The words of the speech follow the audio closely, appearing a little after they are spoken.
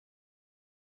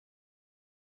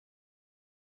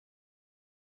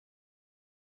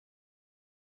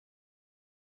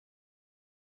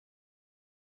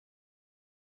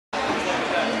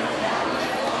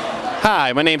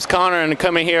Hi, my name's Connor and I'm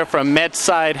coming here from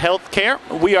Medside Healthcare.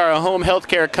 We are a home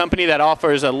healthcare company that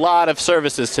offers a lot of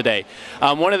services today.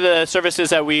 One of the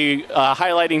services that we are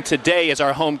highlighting today is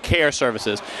our home care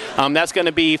services. That's going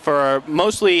to be for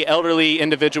mostly elderly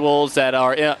individuals that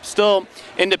are still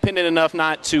independent enough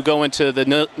not to go into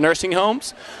the nursing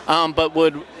homes, but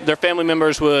their family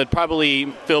members would probably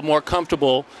feel more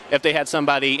comfortable if they had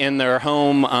somebody in their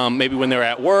home, maybe when they're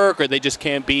at work or they just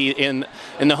can't be in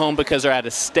the home because they're out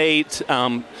of state.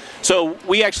 So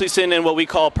we actually send in what we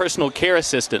call personal care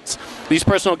assistants. These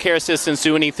personal care assistants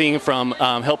do anything from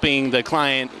helping the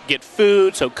client get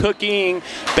food, so cooking,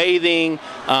 bathing,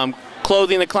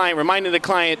 clothing the client, reminding the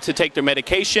client to take their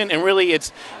medication, and really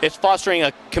it's fostering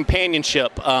a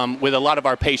companionship with a lot of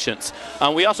our patients.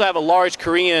 We also have a large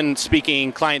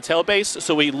Korean-speaking clientele base,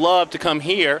 so we love to come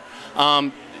here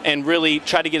and really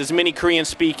try to get as many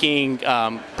Korean-speaking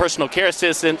personal care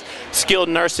assistants, skilled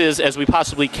nurses as we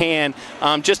possibly can,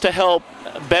 just to help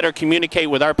better communicate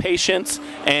with our patients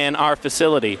and our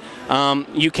facility.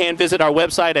 You can visit our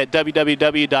website at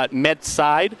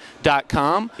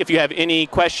www.medside.com. If you have any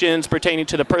questions pertaining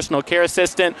to the personal care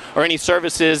assistant or any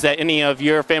services that any of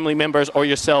your family members or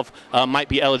yourself might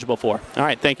be eligible for. All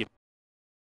right, thank you.